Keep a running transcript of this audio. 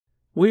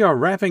We are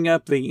wrapping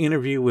up the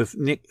interview with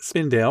Nick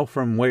Spindel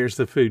from Where's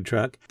the Food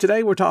Truck.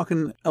 Today we're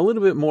talking a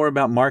little bit more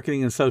about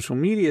marketing and social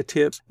media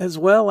tips, as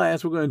well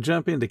as we're going to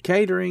jump into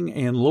catering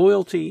and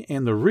loyalty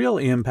and the real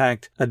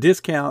impact a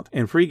discount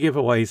and free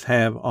giveaways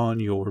have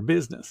on your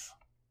business.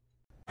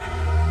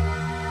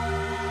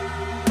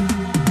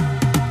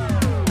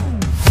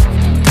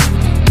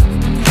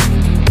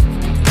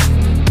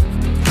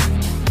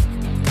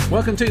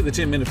 Welcome to the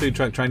 10-Minute Food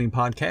Truck Training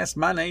Podcast.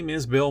 My name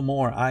is Bill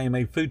Moore. I am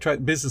a food truck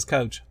business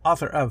coach,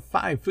 author of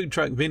 5 food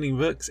truck vending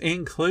books,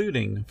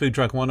 including Food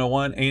Truck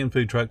 101 and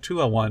Food Truck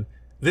 201.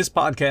 This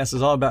podcast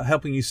is all about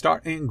helping you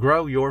start and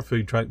grow your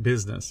food truck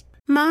business.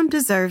 Mom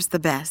deserves the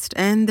best,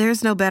 and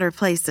there's no better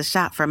place to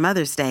shop for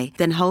Mother's Day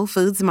than Whole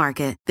Foods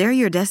Market. They're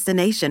your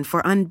destination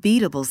for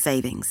unbeatable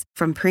savings,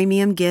 from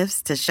premium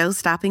gifts to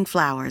show-stopping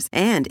flowers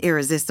and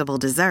irresistible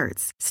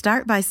desserts.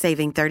 Start by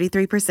saving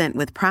 33%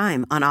 with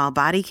Prime on all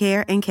body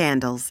care and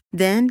candles.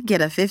 Then get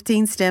a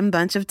 15-stem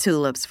bunch of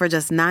tulips for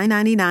just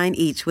 $9.99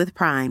 each with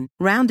Prime.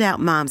 Round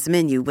out Mom's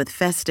menu with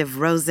festive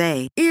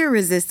rosé,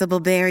 irresistible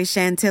berry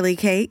chantilly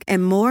cake,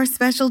 and more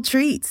special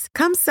treats.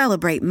 Come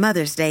celebrate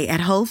Mother's Day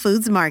at Whole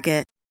Foods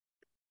Market.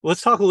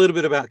 Let's talk a little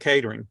bit about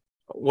catering.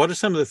 What are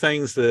some of the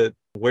things that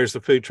Where's the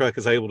Food Truck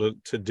is able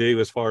to do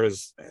as far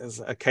as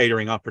a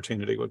catering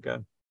opportunity would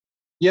go?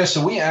 Yeah,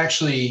 so we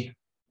actually,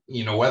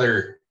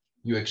 whether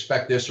you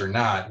expect this or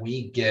not,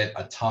 we get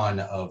a ton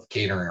of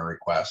catering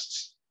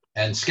requests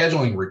and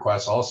scheduling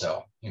requests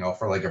also,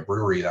 for like a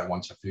brewery that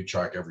wants a food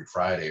truck every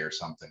Friday or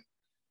something.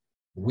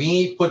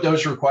 We put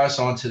those requests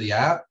onto the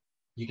app.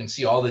 You can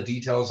see all the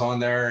details on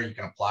there. You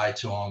can apply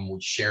to them.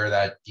 We share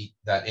that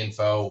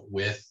info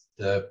with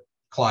the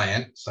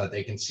client so that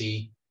they can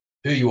see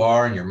who you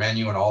are and your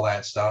menu and all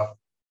that stuff.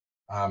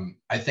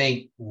 I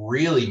think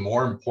really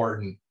more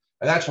important,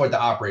 and that's what the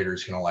operator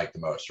is going to like the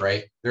most,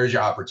 right? There's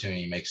your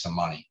opportunity to make some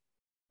money.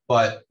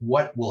 But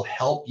what will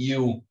help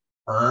you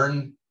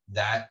earn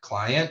that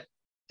client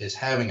is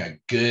having a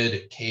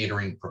good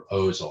catering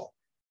proposal.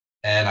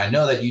 And I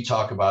know that you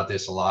talk about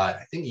this a lot.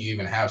 I think you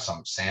even have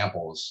some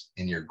samples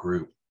in your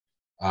group.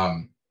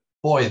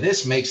 Boy,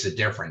 this makes a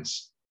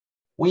difference.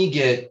 We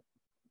get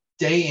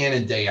day in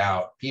and day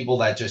out people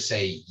that just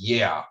say,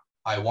 yeah,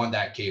 I want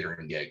that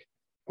catering gig.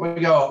 We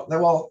go,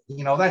 well,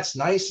 that's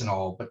nice and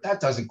all, but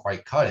that doesn't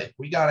quite cut it.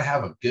 We got to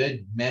have a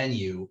good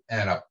menu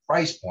and a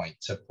price point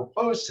to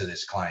propose to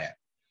this client.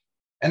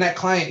 And that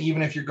client,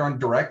 even if you're going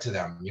direct to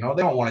them, they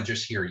don't want to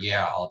just hear,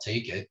 yeah, I'll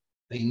take it.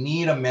 They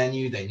need a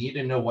menu. They need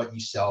to know what you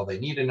sell. They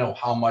need to know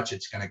how much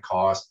it's going to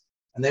cost.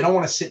 And they don't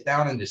want to sit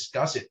down and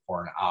discuss it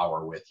for an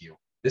hour with you.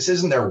 This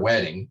isn't their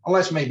wedding,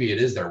 unless maybe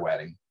it is their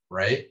wedding,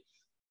 right?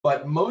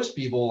 But most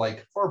people,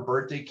 like for a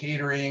birthday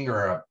catering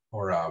or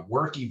a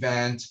work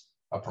event,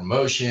 a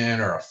promotion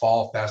or a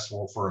fall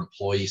festival for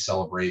employee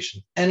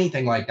celebration,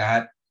 anything like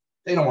that,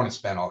 they don't want to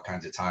spend all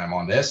kinds of time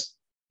on this.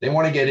 They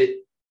want to get it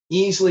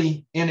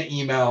easily in an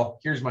email.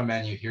 Here's my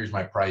menu. Here's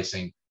my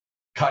pricing.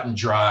 Cut and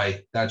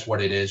dry. That's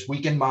what it is.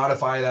 We can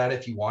modify that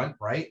if you want,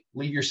 right?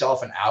 Leave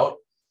yourself an out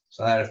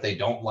so that if they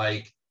don't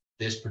like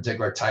this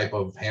particular type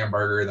of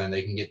hamburger, then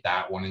they can get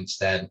that one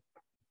instead.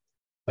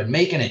 But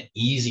making it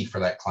easy for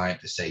that client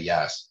to say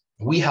yes.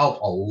 We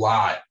help a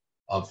lot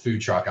of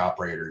food truck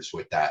operators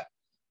with that.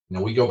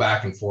 We go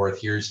back and forth.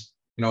 Here's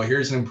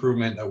an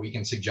improvement that we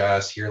can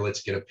suggest. Here,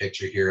 let's get a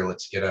picture here.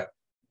 Let's get a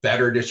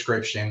better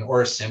description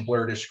or a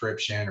simpler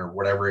description or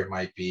whatever it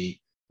might be.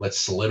 Let's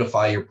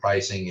solidify your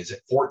pricing. Is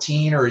it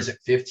 14 or is it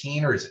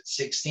 15 or is it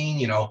 16?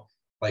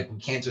 We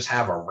can't just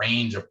have a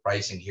range of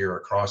pricing here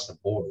across the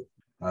board.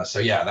 So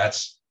yeah,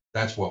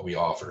 that's what we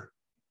offer.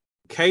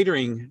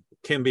 Catering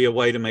can be a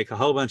way to make a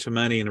whole bunch of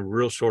money in a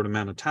real short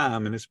amount of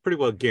time, and it's pretty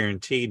well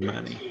guaranteed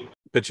money.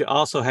 But you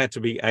also have to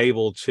be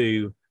able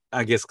to,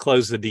 I guess,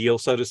 close the deal,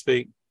 so to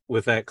speak,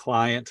 with that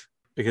client.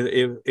 Because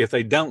if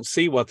they don't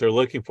see what they're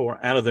looking for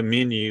out of the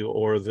menu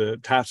or the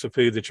types of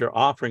food that you're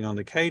offering on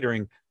the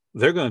catering,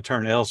 they're going to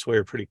turn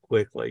elsewhere pretty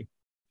quickly.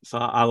 So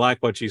I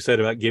like what you said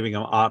about giving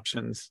them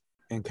options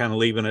and kind of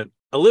leaving it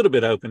a little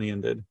bit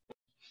open-ended.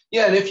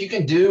 Yeah, and if you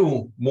can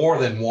do more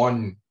than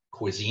one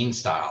cuisine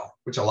style,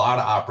 which a lot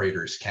of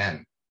operators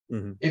can,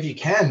 if you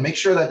can, make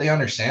sure that they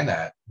understand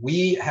that.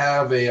 We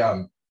have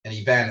an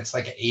event. It's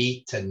like an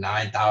 $8,000 to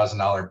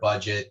 $9,000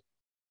 budget,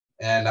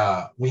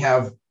 and we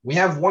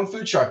have one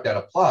food truck that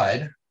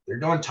applied. They're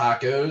doing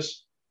tacos.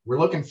 We're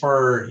looking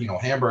for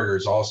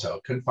hamburgers also.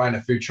 Couldn't find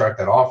a food truck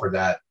that offered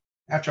that.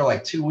 After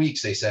like 2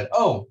 weeks, they said,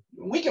 "Oh,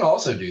 we can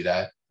also do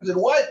that." I said,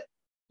 "What?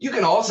 You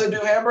can also do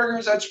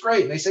hamburgers? That's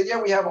great." And they said,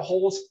 "Yeah, we have a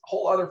whole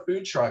other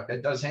food truck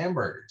that does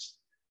hamburgers."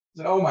 I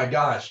said, "Oh my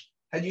gosh,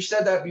 had you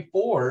said that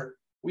before,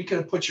 we could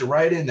have put you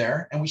right in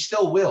there, and we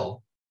still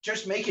will.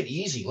 Just make it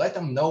easy. Let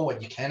them know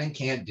what you can and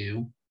can't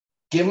do.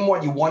 Give them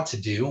what you want to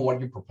do,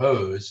 what you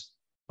propose,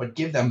 but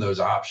give them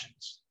those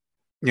options."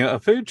 A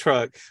food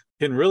truck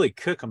can really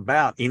cook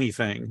about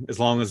anything as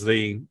long as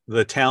the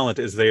talent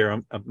is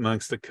there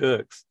amongst the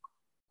cooks.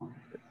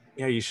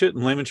 You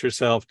shouldn't limit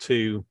yourself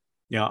to,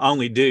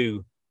 only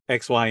do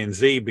X, Y, and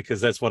Z because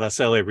that's what I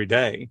sell every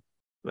day.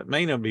 that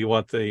may not be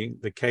what the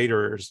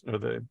caterers or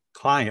the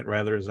client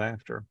rather is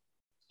after.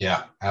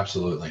 Yeah,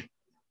 absolutely.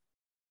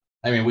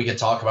 I mean, we could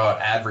talk about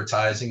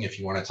advertising if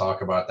you want to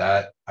talk about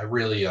that. I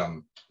really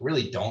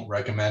don't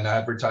recommend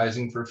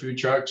advertising for food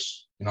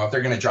trucks. You know, if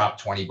they're going to drop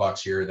 20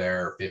 bucks here or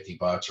there, or 50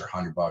 bucks or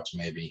 100 bucks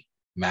maybe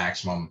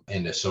maximum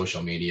into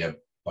social media,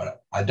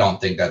 but I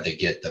don't think that they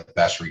get the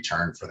best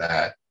return for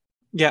that.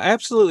 Yeah,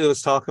 absolutely.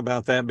 Let's talk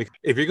about that. Because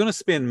if you're going to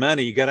spend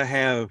money, you got to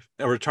have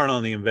a return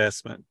on the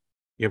investment.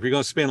 If you're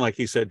going to spend, like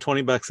you said,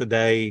 20 bucks a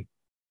day,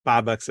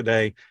 $5 a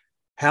day,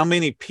 how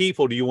many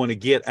people do you want to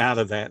get out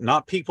of that?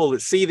 Not people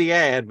that see the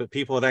ad, but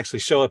people that actually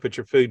show up at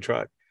your food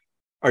truck.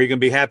 Are you going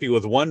to be happy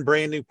with one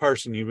brand new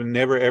person you've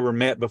never, ever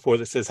met before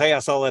that says, hey, I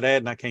saw that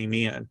ad and I came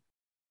in?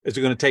 Is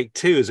it going to take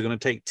 2? Is it going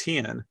to take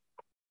 10?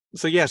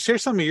 So, yeah, share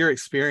some of your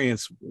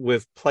experience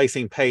with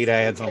placing paid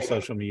ads on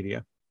social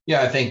media.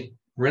 Yeah, I think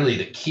really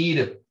the key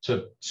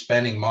to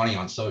spending money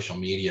on social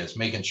media is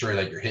making sure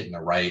that you're hitting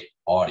the right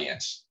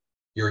audience.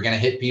 You're going to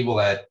hit people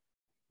that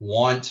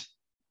want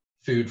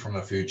food from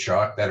a food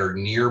truck, that are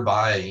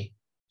nearby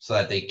so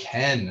that they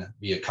can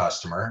be a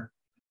customer.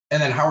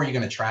 And then how are you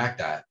going to track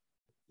that?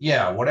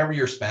 Yeah, whatever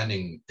you're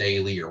spending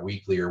daily or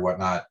weekly or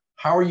whatnot,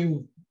 how are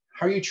you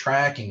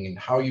tracking and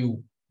how are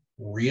you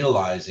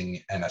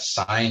realizing and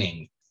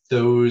assigning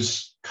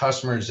those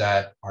customers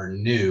that are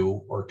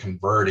new or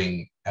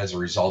converting as a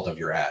result of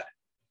your ad?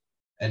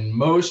 And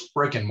most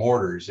brick and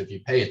mortars, if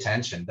you pay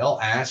attention, they'll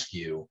ask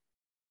you,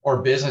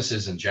 or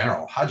businesses in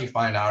general, how'd you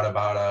find out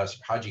about us?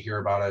 How'd you hear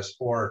about us?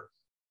 Or,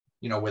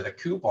 you know, with a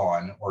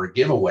coupon or a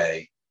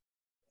giveaway,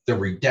 the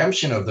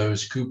redemption of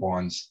those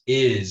coupons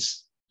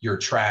is your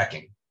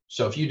tracking.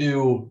 So if you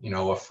do, you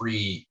know, a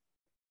free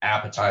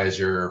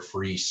appetizer,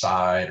 free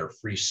side, or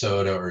free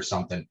soda or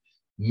something,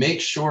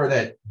 make sure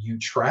that you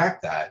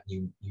track that.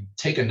 You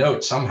take a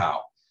note somehow,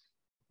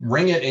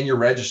 ring it in your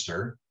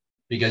register,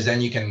 because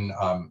then you can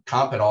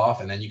comp it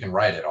off and then you can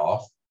write it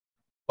off,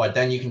 but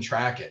then you can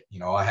track it. You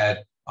know, I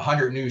had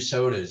 100 new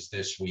sodas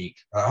this week,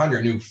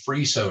 100 new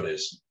free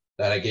sodas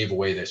that I gave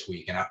away this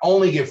week. And I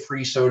only give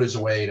free sodas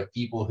away to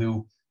people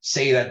who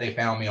say that they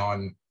found me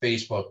on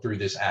Facebook through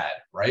this ad,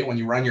 right? When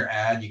you run your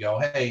ad, you go,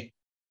 hey,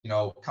 you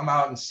know, come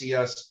out and see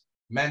us,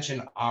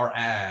 mention our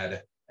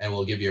ad, and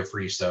we'll give you a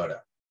free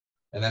soda.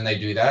 And then they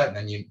do that, and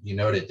then you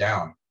note it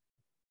down.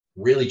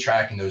 Really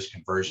tracking those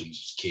conversions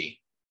is key.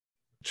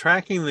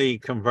 Tracking the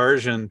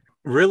conversion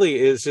really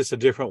is just a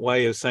different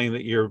way of saying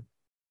that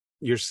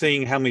you're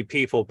seeing how many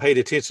people paid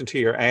attention to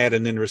your ad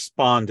and then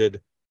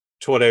responded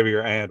to whatever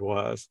your ad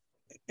was.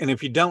 And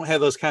if you don't have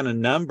those kind of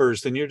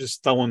numbers, then you're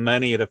just throwing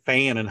money at a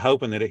fan and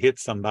hoping that it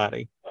hits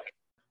somebody.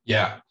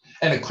 Yeah.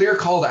 And a clear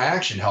call to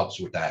action helps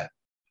with that.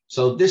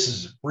 So this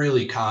is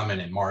really common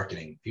in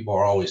marketing. People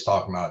are always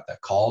talking about the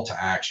call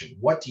to action.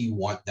 What do you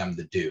want them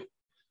to do?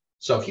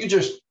 So if you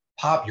just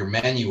pop your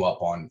menu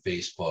up on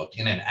Facebook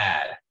in an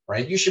ad,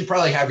 right? You should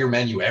probably have your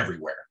menu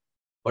everywhere.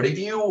 But if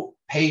you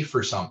pay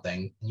for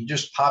something and you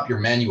just pop your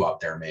menu up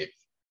there, maybe,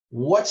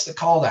 what's the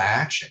call to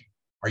action?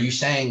 Are you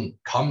saying,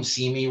 come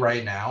see me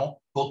right now,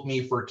 book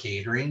me for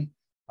catering?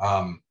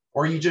 Or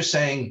are you just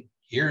saying,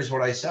 here's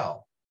what I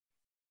sell?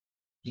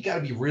 You got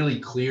to be really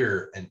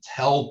clear and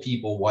tell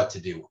people what to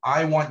do.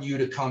 I want you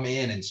to come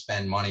in and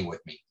spend money with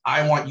me.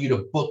 I want you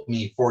to book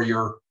me for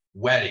your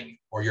wedding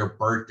or your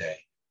birthday.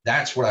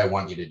 That's what I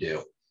want you to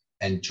do.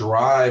 And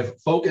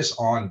focus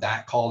on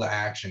that call to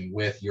action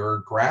with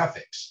your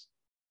graphics.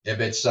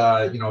 If it's,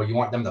 you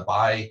want them to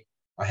buy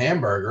a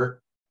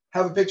hamburger,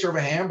 have a picture of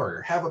a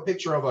hamburger, have a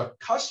picture of a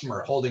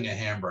customer holding a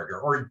hamburger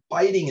or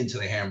biting into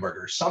the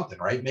hamburger, something,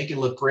 right? Make it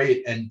look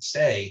great and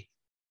say,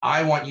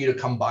 I want you to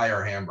come buy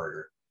our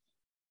hamburger.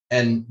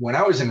 And when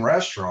I was in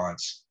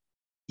restaurants,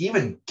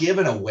 even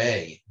giving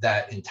away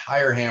that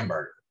entire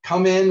hamburger,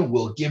 come in,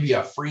 we'll give you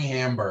a free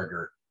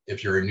hamburger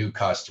if you're a new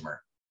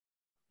customer.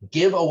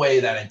 Give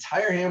away that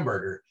entire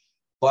hamburger,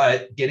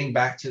 but getting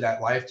back to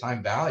that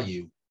lifetime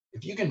value,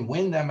 if you can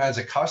win them as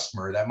a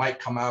customer that might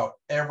come out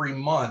every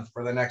month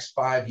for the next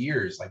 5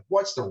 years, like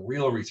what's the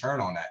real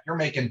return on that? You're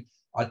making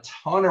a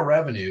ton of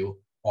revenue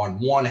on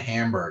one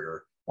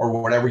hamburger or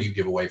whatever you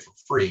give away for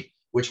free,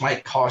 which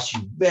might cost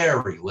you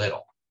very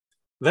little.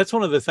 That's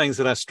one of the things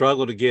that I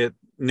struggle to get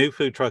new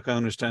food truck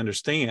owners to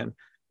understand.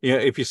 You know,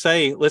 if you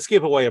say, let's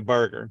give away a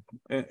burger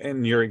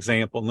in your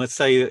example, and let's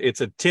say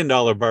it's a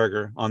 $10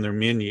 burger on their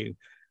menu,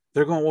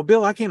 they're going, well,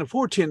 Bill, I can't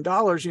afford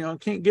 $10. You know, I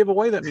can't give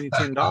away that many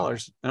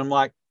 $10. And I'm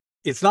like,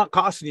 it's not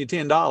costing you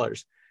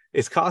 $10.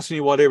 It's costing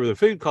you whatever the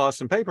food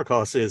cost and paper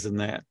cost is in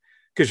that,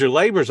 because your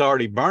labor is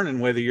already burning,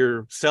 whether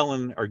you're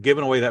selling or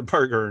giving away that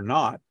burger or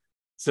not.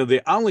 So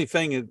the only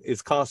thing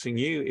it's costing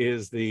you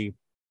is the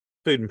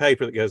food and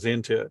paper that goes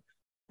into it.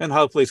 And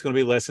hopefully it's going to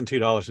be less than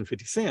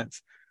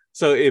 $2.50.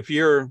 So if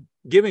you're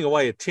giving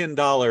away a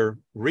 $10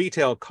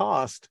 retail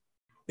cost,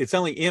 it's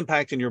only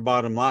impacting your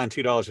bottom line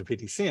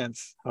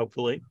 $2.50,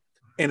 hopefully.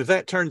 And if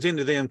that turns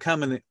into them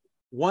coming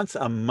once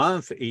a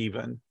month,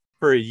 even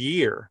for a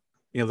year,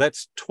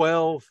 that's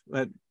 12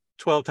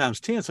 times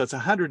 10. So it's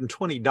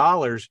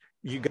 $120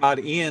 you got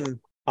in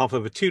off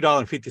of a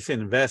 $2.50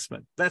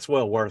 investment. That's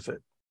well worth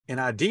it. And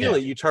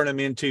ideally, you turn them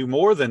into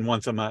more than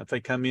once a month. They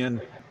come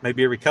in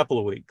maybe every couple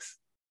of weeks.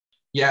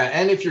 Yeah.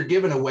 And if you're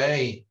giving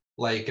away,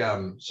 like,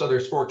 so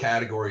there's 4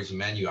 categories of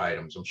menu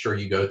items. I'm sure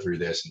you go through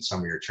this in some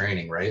of your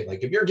training, right?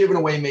 Like if you're giving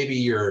away maybe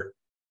your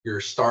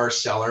star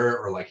seller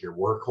or like your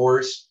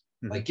workhorse,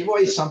 like give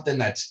away something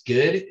that's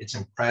good, it's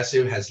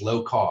impressive, has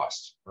low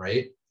cost,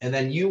 right? And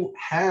then you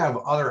have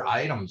other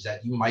items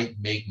that you might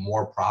make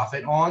more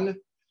profit on.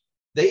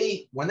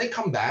 When they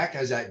come back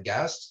as that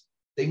guest,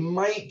 they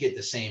might get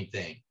the same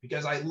thing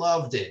because I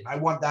loved it. I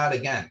want that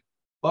again.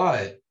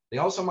 But they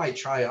also might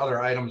try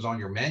other items on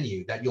your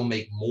menu that you'll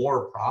make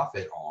more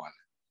profit on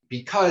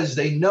because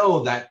they know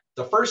that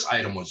the first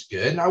item was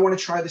good and I want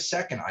to try the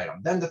second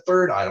item, then the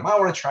third item. I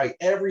want to try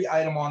every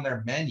item on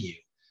their menu.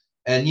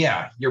 And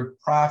yeah, your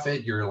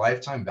profit, your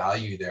lifetime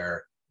value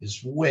there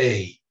is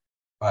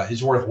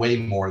worth way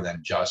more than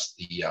just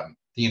the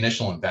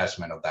initial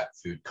investment of that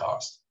food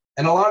cost.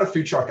 And a lot of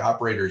food truck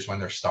operators, when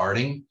they're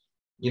starting,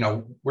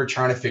 we're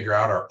trying to figure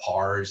out our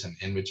PARs and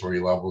inventory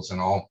levels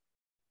and all.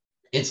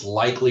 It's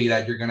likely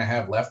that you're going to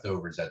have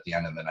leftovers at the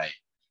end of the night.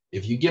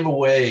 If you give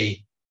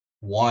away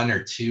 1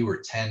 or 2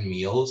 or 10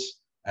 meals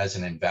as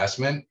an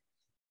investment,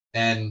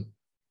 and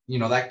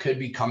that could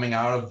be coming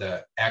out of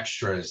the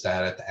extras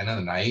that at the end of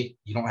the night,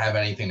 you don't have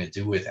anything to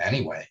do with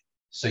anyway.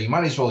 So you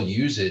might as well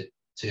use it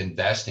to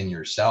invest in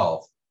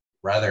yourself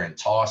rather than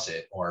toss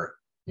it or,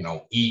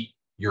 eat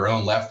your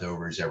own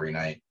leftovers every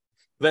night.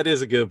 That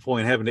is a good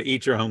point, having to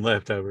eat your own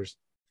leftovers.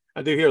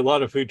 I do hear a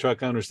lot of food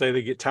truck owners say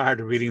they get tired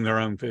of eating their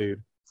own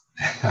food.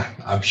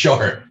 I'm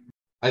sure.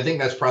 I think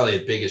that's probably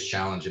the biggest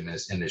challenge in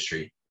this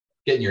industry,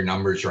 getting your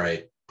numbers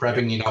right,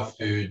 prepping enough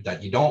food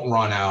that you don't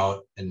run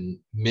out and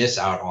miss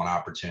out on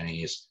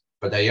opportunities,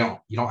 but that you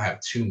don't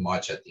have too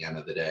much at the end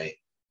of the day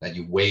that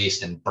you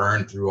waste and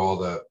burn through all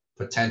the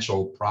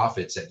potential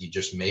profits that you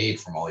just made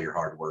from all your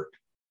hard work.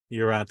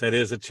 You're right. That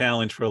is a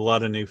challenge for a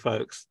lot of new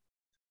folks.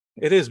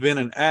 It has been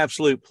an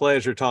absolute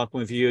pleasure talking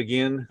with you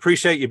again.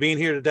 Appreciate you being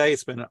here today.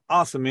 It's been an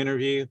awesome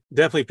interview.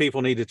 Definitely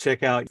people need to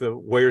check out the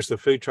Where's the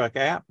Food Truck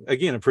app.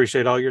 Again,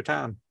 appreciate all your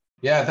time.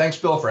 Yeah, thanks,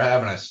 Bill, for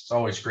having us. It's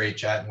always great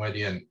chatting with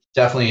you, and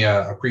definitely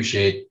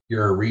appreciate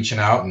your reaching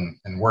out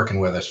and working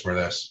with us for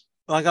this.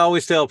 Like I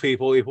always tell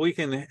people, if we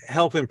can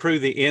help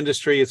improve the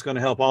industry, it's going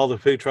to help all the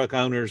food truck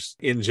owners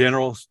in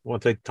general.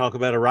 What they talk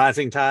about, a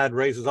rising tide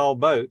raises all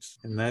boats,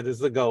 and that is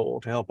the goal,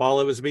 to help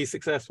all of us be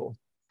successful.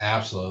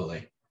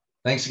 Absolutely.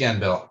 Thanks again,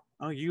 Bill.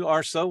 Oh, you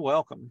are so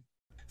welcome.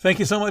 Thank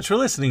you so much for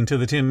listening to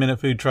the 10-Minute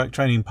Food Truck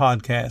Training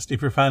Podcast.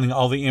 If you're finding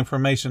all the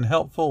information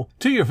helpful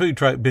to your food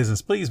truck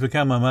business, please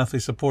become a monthly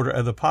supporter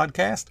of the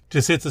podcast.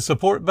 Just hit the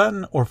support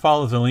button or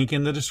follow the link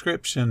in the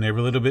description.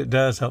 Every little bit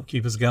does help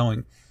keep us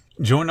going.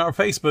 Join our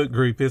Facebook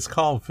group. It's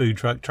called Food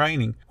Truck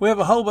Training. We have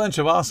a whole bunch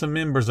of awesome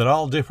members at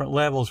all different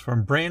levels,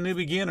 from brand new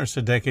beginners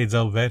to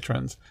decades-old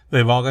veterans.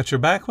 They've all got your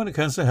back when it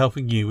comes to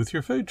helping you with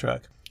your food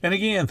truck. And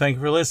again, thank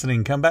you for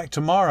listening. Come back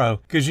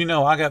tomorrow because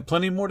I got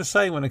plenty more to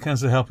say when it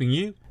comes to helping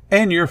you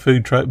and your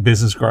food truck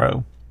business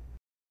grow.